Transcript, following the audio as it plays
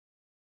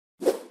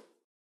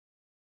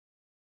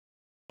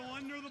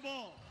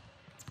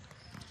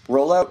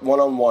Rollout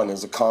one-on-one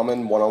is a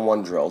common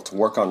one-on-one drill to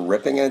work on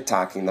ripping and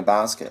attacking the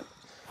basket.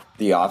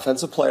 The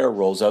offensive player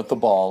rolls out the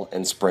ball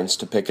and sprints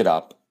to pick it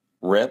up,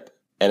 rip,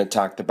 and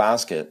attack the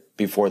basket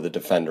before the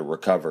defender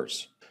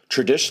recovers.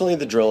 Traditionally,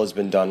 the drill has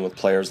been done with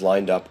players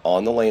lined up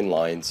on the lane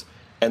lines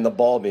and the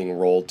ball being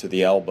rolled to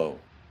the elbow.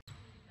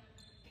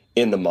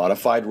 In the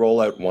modified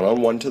rollout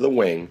one-on-one to the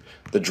wing,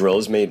 the drill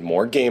is made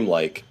more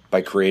game-like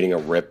by creating a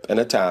rip and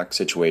attack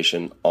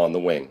situation on the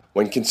wing.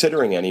 When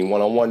considering any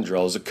one-on-one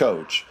drill as a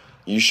coach,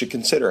 you should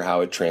consider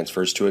how it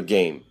transfers to a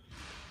game.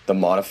 The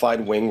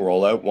modified wing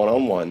rollout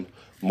one-on-one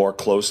more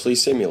closely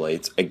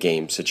simulates a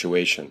game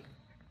situation.